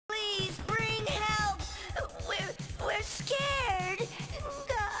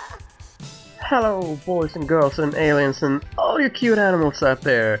Hello boys and girls and aliens and all you cute animals out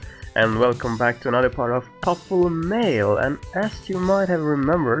there, and welcome back to another part of Popful Mail. And as you might have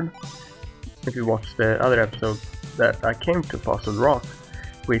remembered, if you watched the other episode, that I came to Puzzle Rock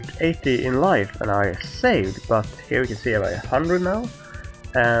with 80 in life and I saved, but here you can see I'm at 100 now,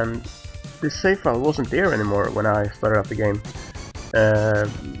 and the save file wasn't there anymore when I started up the game.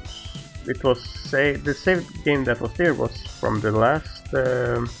 It was the save game that was there was from the last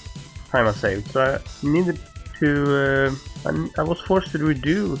time I saved, so I needed to I was forced to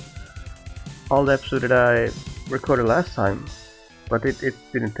redo all the episodes that I recorded last time, but it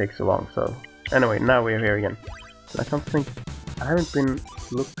didn't take so long. So anyway, now we're here again. I don't think I haven't been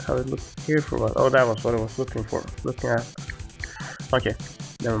how it looked here for a while. Oh, that was what I was looking at. Okay,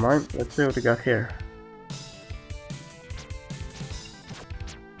 never mind. Let's see what we got here.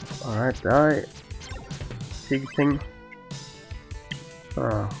 Alright, die. Big thing.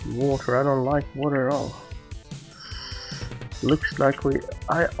 Water. I don't like water at all. Looks like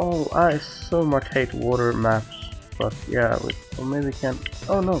I so much hate water maps, but yeah, or maybe we can.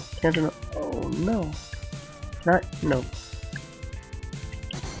 Oh no, can't do. Oh no, no.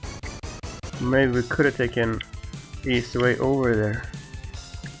 Maybe we could have taken the easy way over there.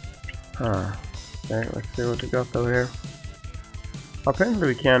 Okay, let's see what we got over here. Apparently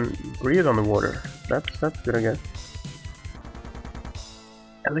we can breathe on the water. That's good, I guess.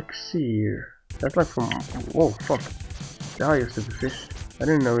 Elixir. That's like from. Whoa, fuck. That used to be fish. I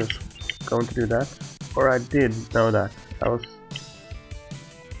didn't know it was going to do that. Or I did know that. I was.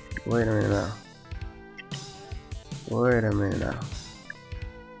 Wait a minute now. Wait a minute now.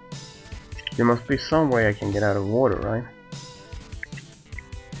 There must be some way I can get out of water, right?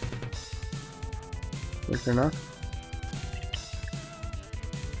 Is there not?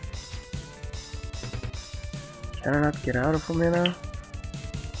 Can I not get out of from here now?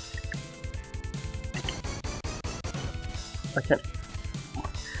 I can't.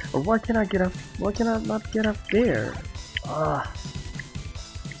 Why can't I get up? Why can I not get up there? Ah,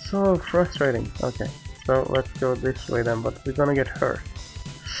 so frustrating. Okay, so let's go this way then, but we're gonna get hurt.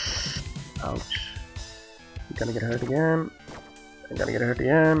 Ouch. We're gonna get hurt again. I'm gonna get hurt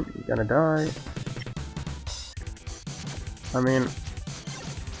again. We're gonna die. I mean,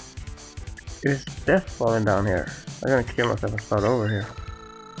 is death falling down here? I'm gonna kill myself and start over here.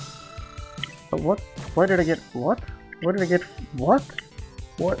 But what? Why did I get what? What did I get? What?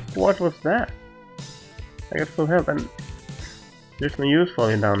 What was that? I got full health and there's no use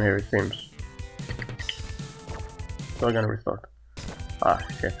falling down here, it seems. So I'm gonna restart. Ah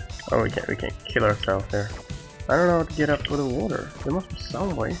shit. Oh, we can't kill ourselves there. I don't know how to get up to the water. There must be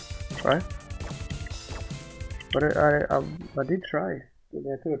some way, right? But I did try to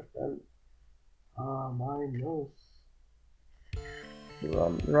get to it, and my nose.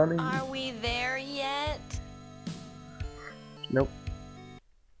 Running. Are we there yet? Nope.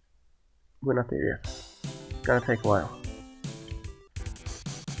 We're not there yet. It's gonna take a while.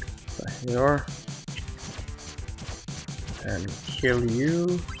 So here you are. And kill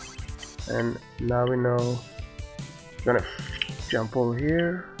you. And now we know. We're gonna jump over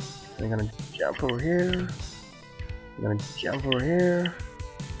here. We're gonna jump over here. We're gonna jump over here.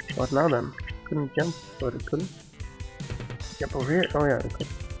 What now then? Couldn't jump, but it couldn't. Jump over here. Oh yeah, it could.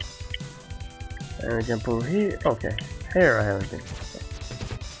 And we jump over here. Okay. Here I have everything.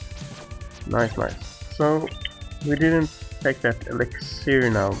 Nice, nice. So we didn't take that elixir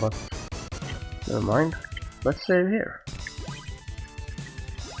now, but never mind. Let's save here.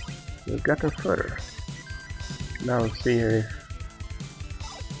 We've gotten further. Now let's see here if...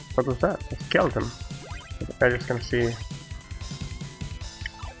 What was that? A skeleton. I'm just gonna see...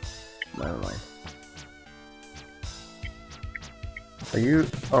 Never mind. Are you...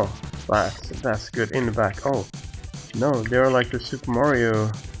 Oh, that's good. In the back. Oh. No, they're like the Super Mario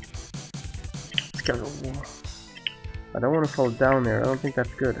skeleton. I don't want to fall down there. I don't think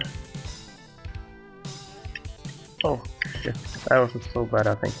that's good. Oh shit, that wasn't so bad.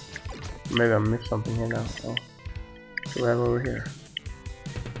 I think maybe I missed something here now. Oh, what do we have over here?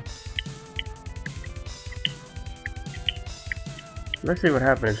 Let's see what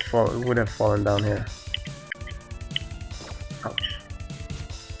happened if it would have fallen down here. Ouch.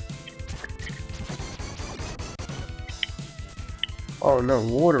 Oh no,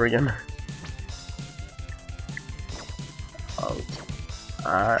 water again. Oh,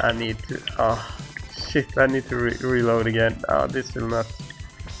 I need to. Oh shit, I need to reload again. Oh, this will not.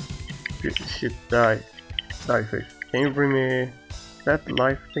 Shit, die fish. Can you bring me that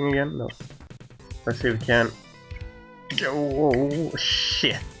life thing again? No. Let's see if we can. Oh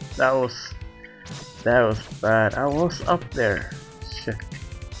shit, that was bad. I was up there. Shit.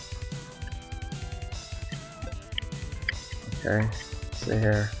 Okay, see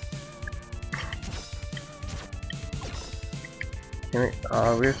here. Can we,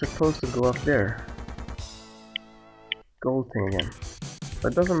 we're supposed to go up there. Gold thing again.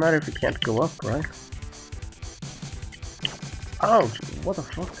 But it doesn't matter if you can't go up, right? Ouch! What the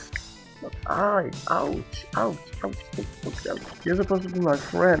fuck? Ouch! Ouch! Ouch! Ouch! Ouch! Ouch! You're supposed to be my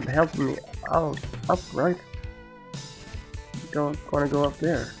friend, helping me out. Up, right? You don't wanna go up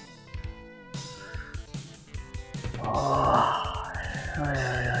there. Oh,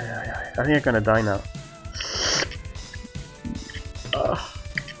 I think I'm gonna die now.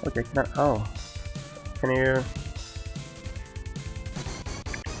 Okay, can I? Oh, can you?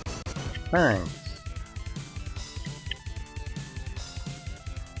 Thanks.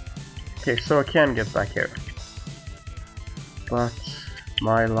 Okay, so I can get back here, but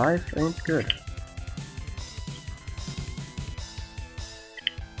my life ain't good.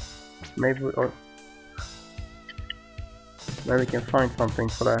 Maybe we can find something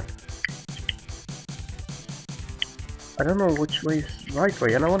for that. I don't know which way is the right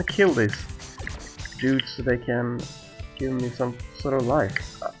way, and I want to kill these dudes so they can give me some sort of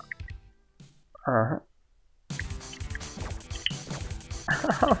life. Oh,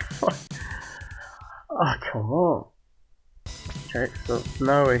 fuck. Oh, come on. Okay, so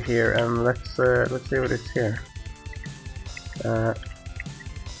now we're here, and let's see what is here. Can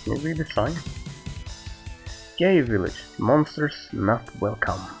you read the sign? Gay village. Monsters not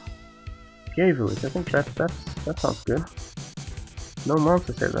welcome. Gay village. I think that sounds good. No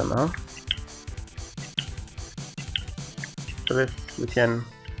monsters here then, huh? So this we can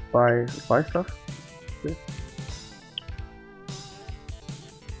buy stuff. This.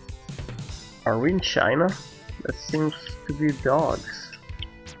 Are we in China? That seems to be dogs.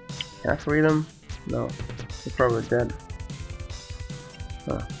 Can I free them? No, they're probably dead.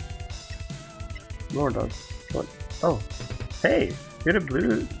 Huh. More dogs. What? Oh, hey, you're the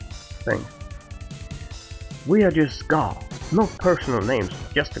blue thing. We are just Gaw. No personal names,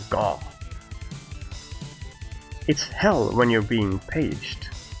 just a Gaw. It's hell when you're being paged.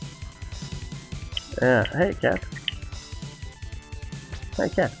 Hey cat. Hey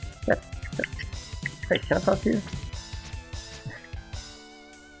cat. Hey, can I talk to you?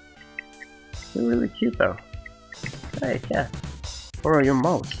 You're really cute though. Hey cat. Or are you a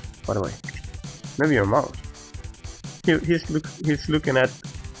mouse, by the way? Maybe you're a mouse. He's looking at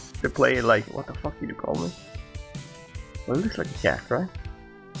the player like, what the fuck did you call me? Well, it looks like a cat, right?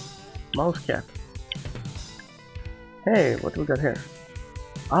 Mouse cat. Hey, what do we got here?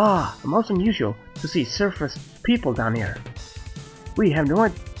 Ah, a most unusual to see surface people down here. We have no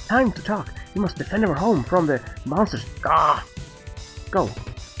time to talk. We must defend our home from the monsters. Ah, go.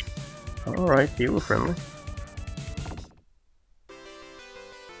 Alright, you were friendly.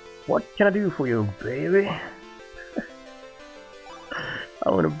 What can I do for you, baby? I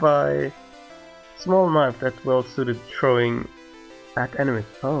want to buy small knife that's well suited throwing at enemies.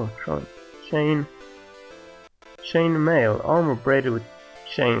 Oh, throwing. Chain mail, armor braided with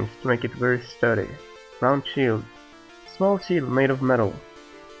chains to make it very sturdy. Round shield, small shield made of metal.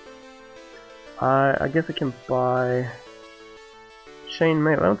 I guess I can buy chain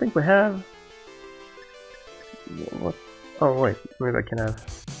mail. I don't think we have. What? Oh wait, maybe I can have.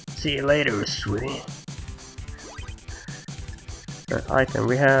 See you later, sweetie. Item,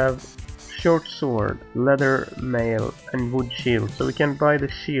 we have short sword, leather mail, and wood shield. So we can buy the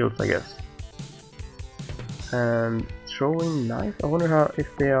shields, I guess. And throwing knife? I wonder how,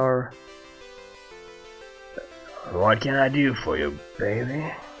 if they are... What can I do for you,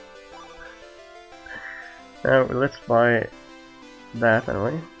 baby? Now let's buy that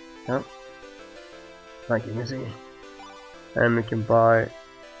anyway. Yep. Thank you, Missy. And we can buy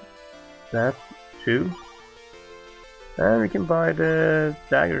that too. And we can buy the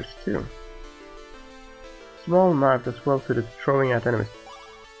daggers too. Small knife as well to the throwing at enemies.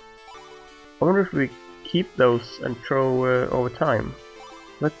 I wonder if we keep those and throw over time.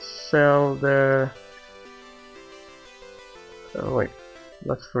 Let's sell the... Oh wait,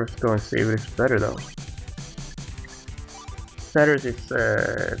 let's first go and see if it's better though. Better is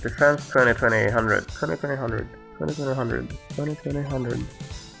defense 20-20-100, 20-20-100, 20-20-100, 20-20-100.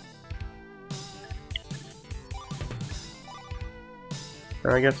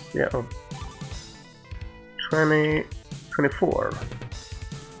 I guess, yeah, oh. 20-24.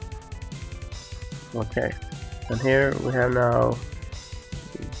 Okay, and here we have now.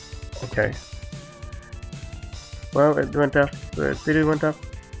 Okay. Well, it went up. Did it went up?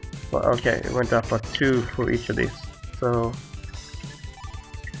 Well, okay, it went up by 2 for each of these. So,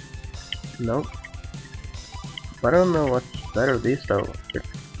 nope. But I don't know what's better these though.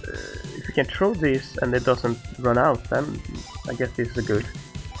 If you can throw these and it doesn't run out, then I guess these are good.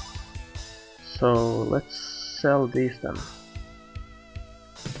 So let's sell these then.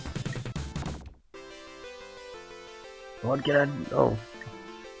 What can I do? Oh,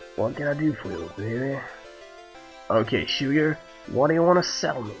 what can I do for you, baby? Okay, sugar, what do you want to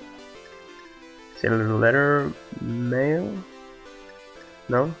sell me? Sell a letter mail?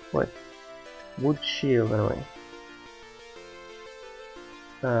 No? What? Wood shield anyway.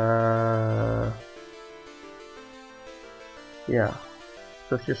 Yeah.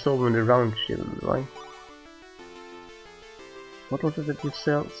 Because you sold me the round shield, right? What was it that you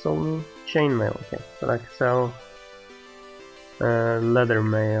sold me? Chainmail, okay. So I can sell leather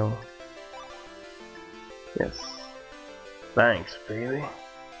mail. Yes. Thanks, baby.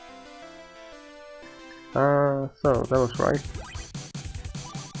 So that was right.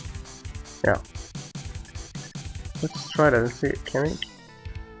 Yeah. Let's try that and see. Can we?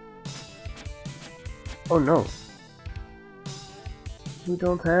 Oh no. We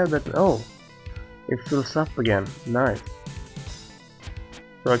don't have that. Oh, it fills up again. Nice.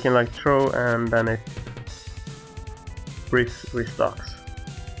 So I can like throw and then it restocks.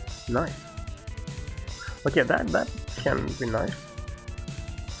 Nice. Okay, that can be nice.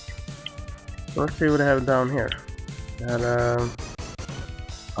 So let's see what I have down here. And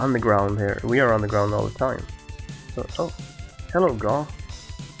underground here. We are underground all the time. So, oh, hello, Gaw.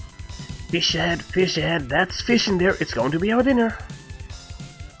 Fish ahead. That's fish in there. It's going to be our dinner.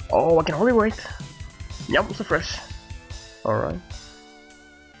 Oh, I can hardly wait. Yum, so fresh. Alright.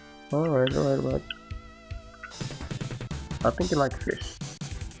 Alright. I think you like fish.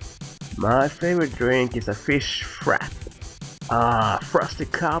 My favorite drink is a fish frap. Ah, frosty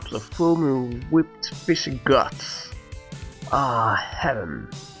cups of foamy whipped fish guts. Ah, heaven.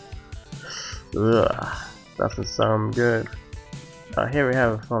 Ugh, doesn't sound good. Here we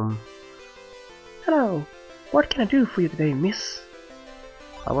have some. Hello, what can I do for you today, miss?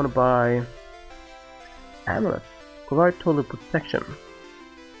 I want to buy amulet. Provide total protection.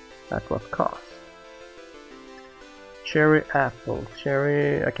 At what cost? Cherry apple.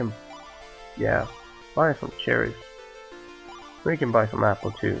 Cherry, I can, yeah, buy some cherries. We can buy some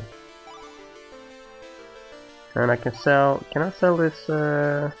apple too. And I can sell, can I sell this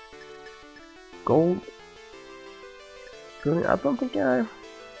gold? I don't think I...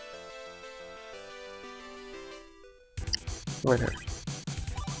 Wait here.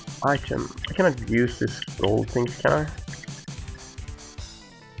 Item. I cannot use this gold thing, can I?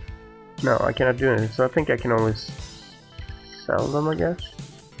 No, I cannot do anything, so I think I can always sell them, I guess.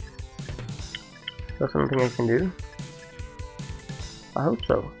 That's something I can do. I hope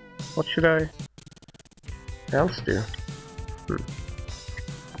so. What should I else do?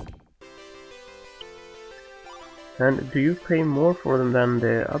 And do you pay more for them than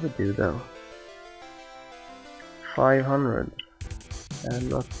the other do, though? 500.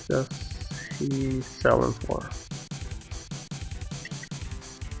 And what does he sell them for?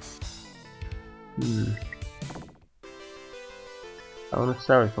 I want to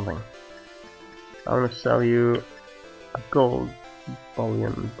sell you something. I want to sell you a gold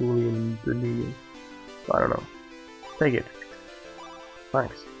bullion. I don't know. Take it.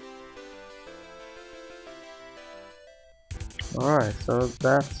 Thanks. Alright, so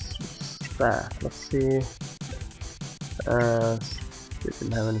that's that. Let's see.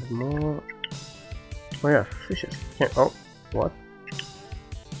 Didn't have anything more. Oh yeah, fishes. Can't. Oh, what?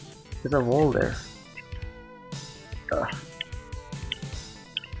 There's a wall there. Ugh.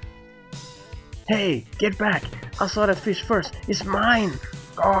 Hey, get back! I saw that fish first. It's mine.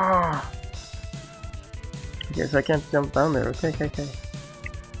 Oh. I guess I can't jump down there. Okay.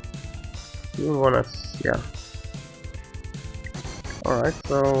 You wanna? Yeah. Alright,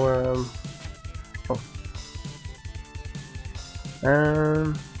 so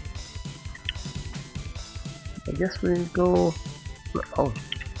I guess we go. Oh,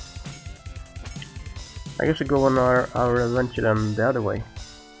 I guess we go on our adventure then the other way.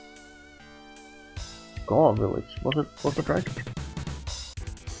 Gaw village. Was it right?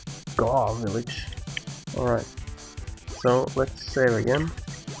 Gaw village. Alright. So let's save again.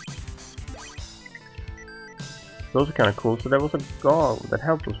 Those are kind of cool. So there was a Gaw that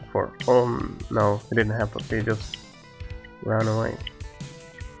helped us before. No, he didn't help us. He just ran away.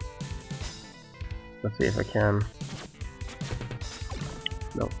 Let's see if I can.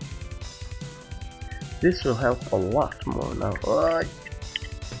 No. This will help a lot more now. Alright.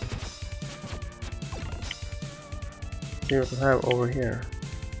 See what we have over here.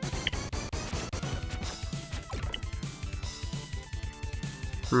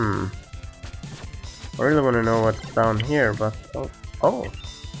 I really want to know what's down here, but oh.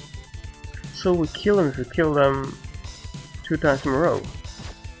 So we kill them if we kill them 2 times in a row.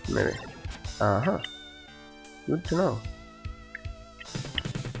 Maybe. Uh-huh. Good to know.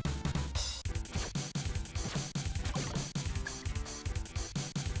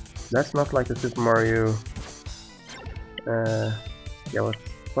 That's not like the Super Mario. Yeah,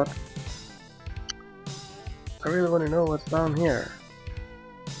 what? I really want to know what's down here.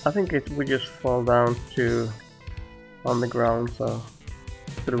 I think it would just fall down to on the ground, so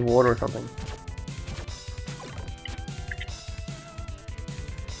to the water or something.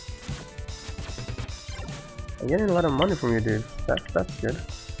 I'm getting a lot of money from you, dude. That's good.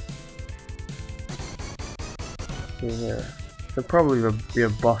 Let's see here. There'll probably be a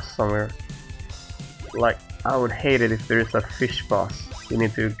boss somewhere. Like, I would hate it if there is a fish boss. You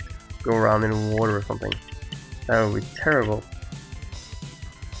need to go around in the water or something. That would be terrible.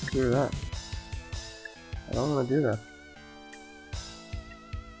 Screw that. I don't want to do that.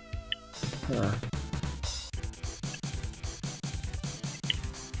 Huh.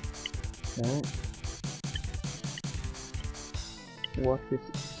 Okay. What is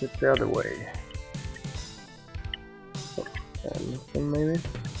it the other way? Nothing maybe?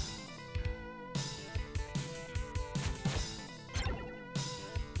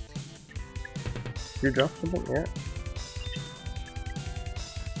 You drop something? Yeah.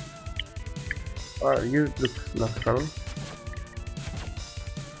 Oh, you look not fun.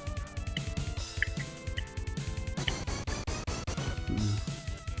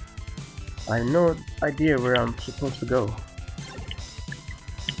 I have no idea where I'm supposed to go.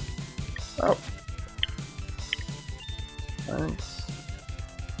 Oh. Thanks.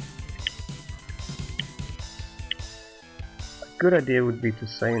 A good idea would be to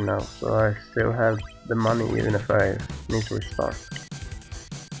save now, so I still have the money even if I need to restart.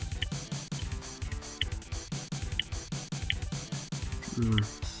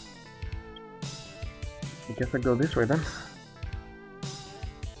 I guess I go this way then.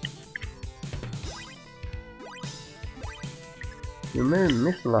 You may have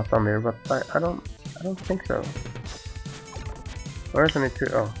missed a lot down there, but I don't think so. Where is I need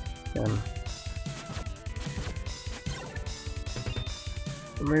to? Oh,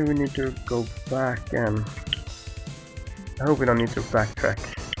 maybe we need to go back and I hope we don't need to backtrack.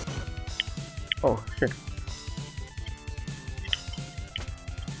 Oh shit.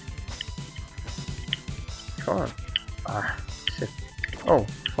 Come on. Ah shit. Oh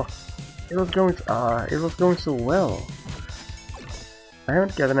fuck. It was going so well. I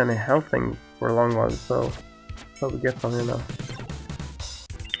haven't gotten any health thing for a long while, so probably get some here now.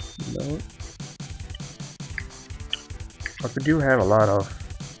 No. But we do have a lot of.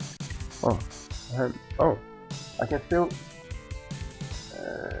 I can still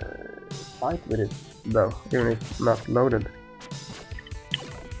fight with it though, even if it's not loaded.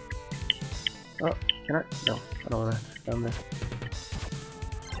 Oh, can I? No, I don't want to stand there.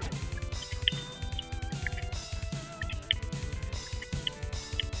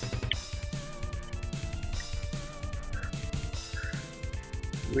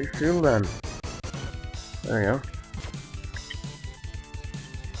 Refill then. There we go.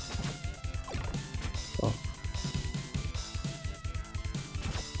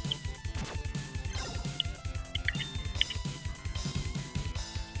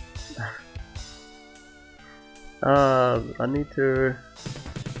 I need to.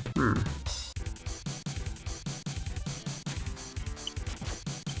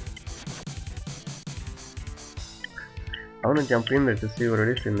 I want to jump in there to see what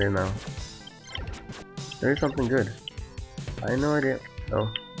it is in there now. There is something good. I have no idea.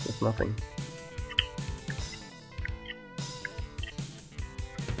 No, there's nothing.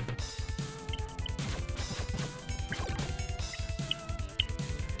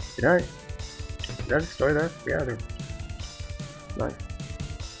 Did I destroy that? Yeah, I did. Nice.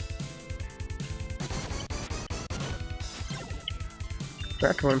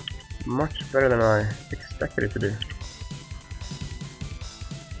 That went much better than I expected it to do.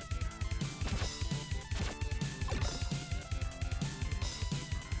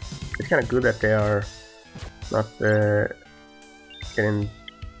 It's kind of good that they are not getting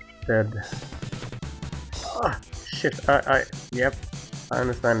dead. Ah, shit! Yep, I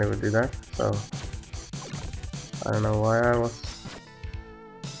understand they would do that. So I don't know why I was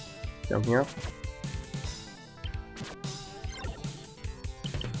jumping up.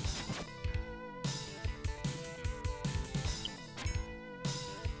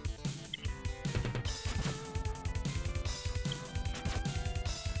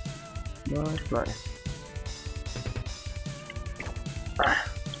 Nice, nice. Ah.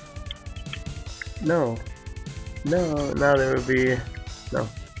 No, now there will be no.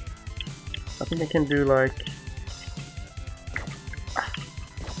 I think I can do like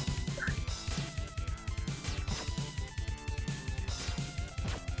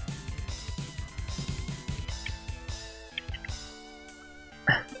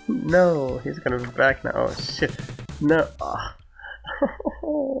No, he's gonna be back now. Oh shit. No. Ah.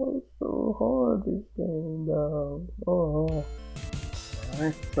 Oh, it's so hard this game though. Oh.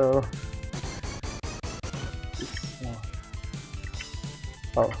 Alright, so.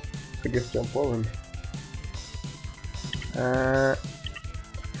 Oh, I just jump over him. I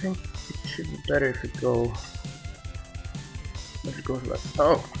think it should be better if it go. Let's go for that.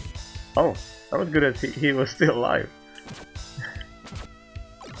 Oh! Oh! That was good as he was still alive.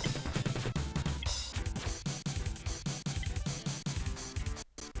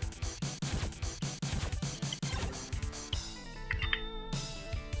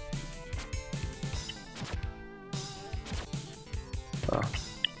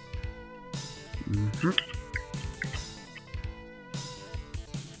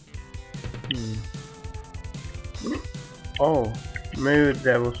 Oh, maybe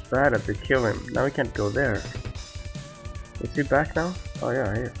that was bad that they kill him. Now we can't go there. Is he back now? Oh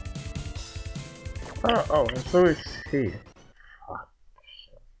yeah, he is. Oh, and so is he.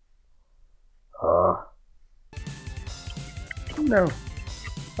 Oh. No.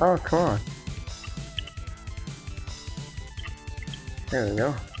 Oh, come on. There we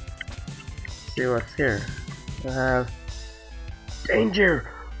go. See what's here. We have danger!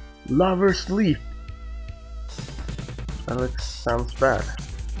 Lover sleep! That sounds bad.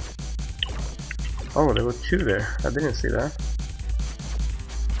 Oh, there were two there. I didn't see that.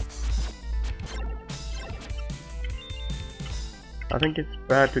 I think it's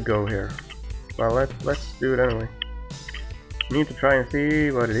bad to go here. Well, let's do it anyway. Need to try and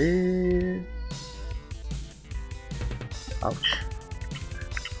see what it is. Ouch.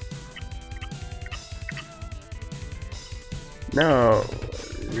 No,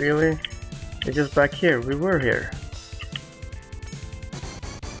 really? It's just back here. We were here.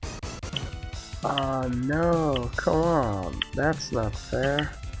 Oh no, come on. That's not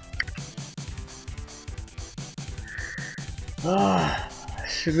fair.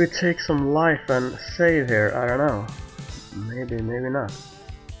 Should we take some life and save here? I don't know. Maybe, maybe not.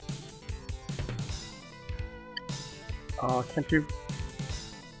 Oh, can't you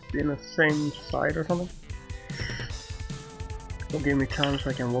be in the same side or something? Don't give me time so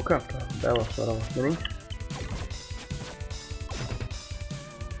I can walk up. That was what I was doing.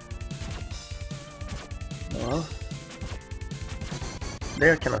 Well,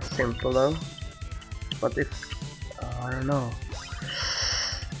 they're kind of simple though. But if I don't know.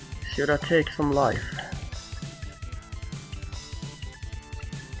 Should I take some life?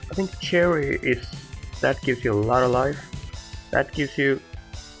 I think cherry is that gives you a lot of life. That gives you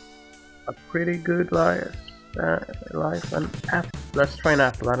a pretty good life. And apple. Let's try an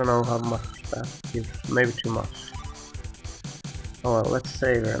apple. I don't know how much that gives. Maybe too much. Oh well, let's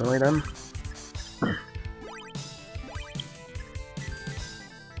save it anyway then.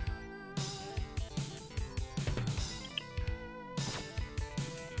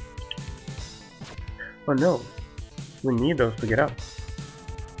 Oh no, we need those to get up.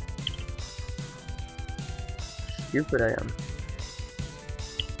 Stupid I am.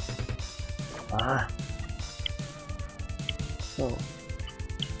 Ah. Oh.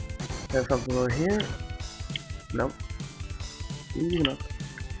 There's something over here. Nope. Even up.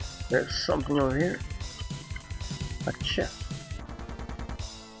 There's something over here. A chest.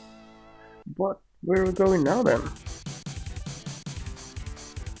 But where are we going now then?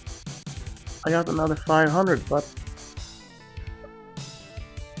 I got another 500, but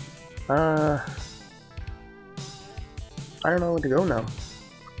I don't know where to go now.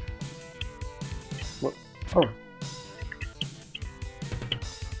 What? Oh.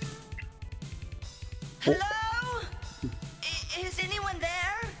 Hello? Is anyone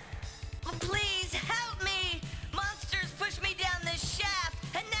there? Please help me! Monsters pushed me down this shaft,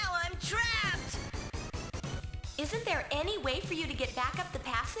 and now I'm trapped! Isn't there any way for you to get back up the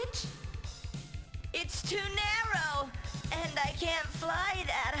passage? It's too narrow, and I can't fly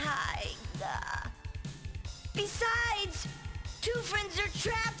that high. Besides, two friends are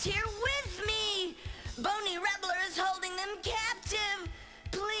trapped here with me. Bony Rebler is holding them captive.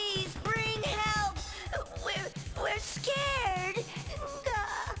 Please bring help. We're scared.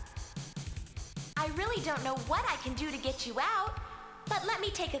 I really don't know what I can do to get you out, but let me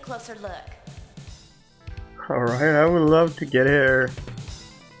take a closer look. Alright, I would love to get here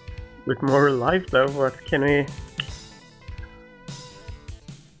with more life though, what can we...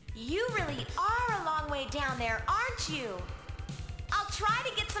 You really are a long way down there, aren't you? I'll try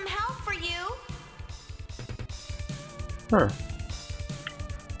to get some help for you. Huh.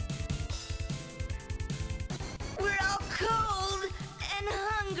 We're all cold and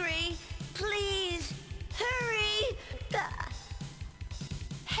hungry. Please, hurry.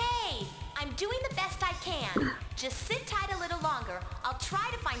 Hey!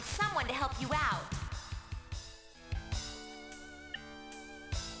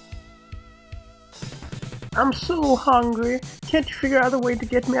 I'm so hungry. Can't you figure out a way to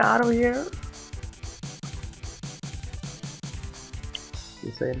get me out of here?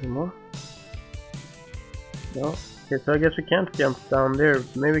 You say anything more? No? Okay, so I guess we can't jump down there.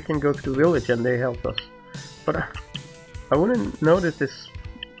 Maybe we can go to the village and they help us. But I wouldn't notice this.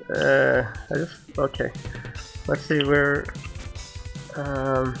 I just... okay. Let's see where...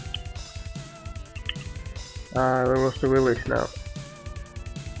 where was the village now?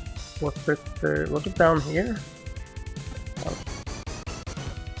 Was it down here? Oh.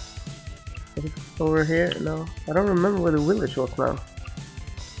 Was it over here? No. I don't remember where the village was now.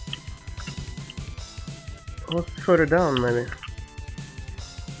 It was further down, maybe.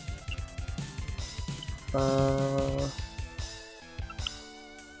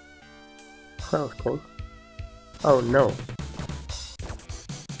 That was cool. Oh no.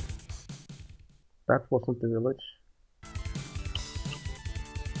 That wasn't the village.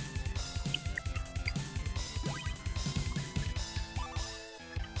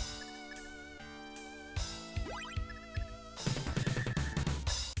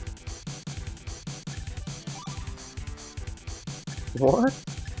 What?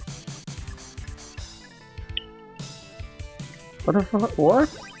 What the fuck? What?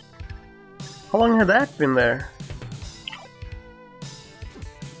 How long had that been there?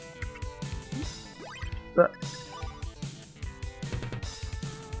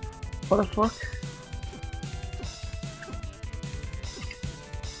 What the fuck?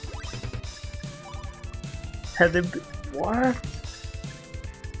 Had they what?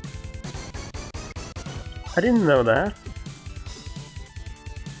 I didn't know that.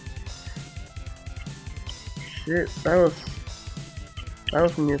 Shit, that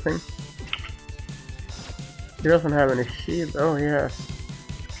was a new thing. He doesn't have any shield. Oh yeah.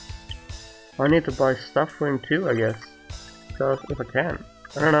 I need to buy stuff for him too, I guess. So if I can.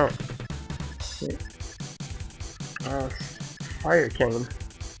 I don't know. Fire cane.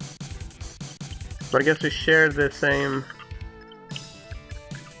 But I guess we share the same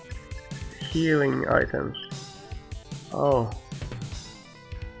healing items. Oh.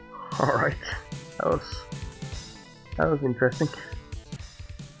 Alright. That was interesting.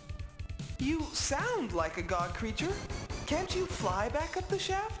 You sound like a god creature. Can't you fly back up the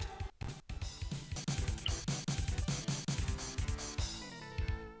shaft?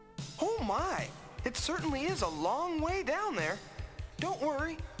 Oh my! It certainly is a long way down there. Don't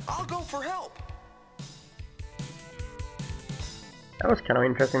worry, I'll go for help. That was kind of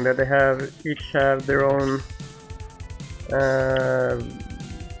interesting that they each have their own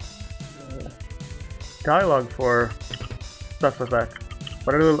dialogue for stuff like that.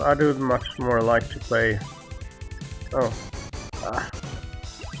 But I do much more like to play.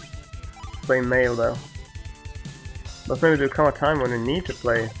 Play male though. But maybe there'll come a time when you need to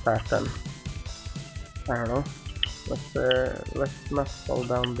play that then. I don't know. Let's not fall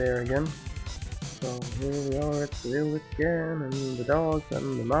down there again. So here we are at the village again, and the dogs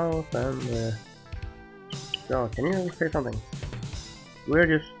and the mouse and the dog. Can you say something? We're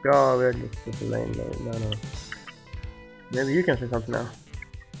just the name. No. Maybe you can say something now.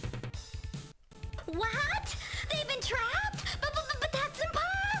 What? They've been trapped? But that's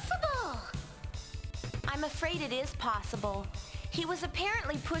impossible! I'm afraid it is possible. He was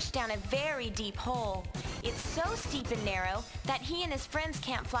apparently pushed down a very deep hole. It's so steep and narrow that he and his friends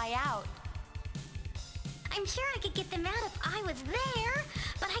can't fly out. I'm sure I could get them out if I was there,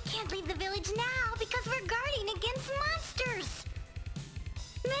 but I can't leave the village now because we're guarding against monsters.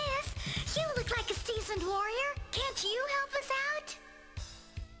 Miss, you look like a seasoned warrior. Can't you help us out?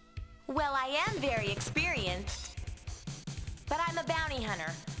 Well, I am very experienced. But I'm a bounty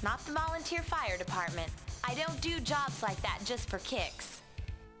hunter, not the volunteer fire department. I don't do jobs like that just for kicks.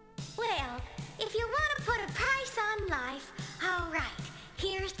 Well, if you want to put a price on life, all right,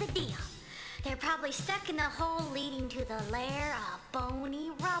 here's the deal. They're probably stuck in the hole leading to the lair of Bony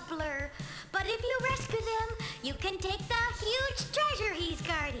Rubbler. But if you rescue them, you can take the huge treasure he's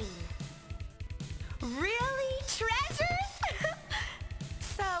guarding. Really? Treasures?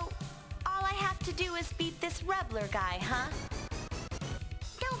 So, all I have to do is beat this Rubbler guy, huh?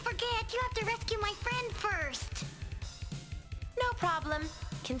 Don't forget, you have to rescue my friend first. No problem.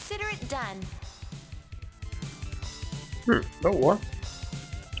 Consider it done. Oh, what?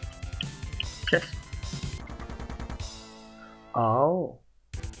 Chest. Oh.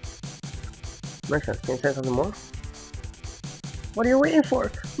 Makes sense. Can you say something more? What are you waiting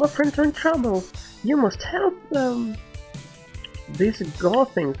for? My friends are in trouble. You must help them. These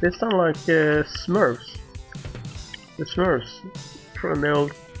god things, they sound like Smurfs. The Smurfs from the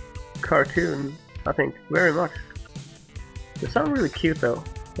old cartoon, I think, very much. They sound really cute though.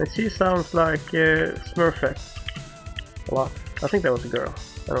 And she sounds like Smurfette a lot. I think that was a girl.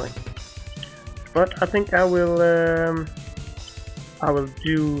 Anyway, but I think I will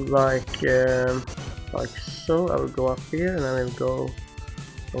do like so. I will go up here and I will go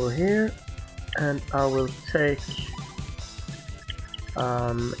over here, and I will take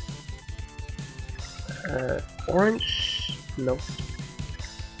orange. No,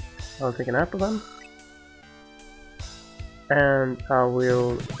 I'll take an apple then, and I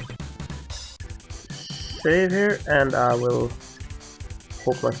will save here, and I will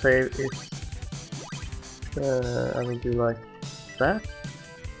hope my save is I will do like that,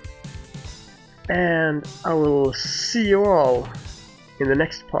 and I will see you all in the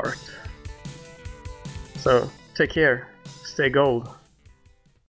next part. So take care, stay gold.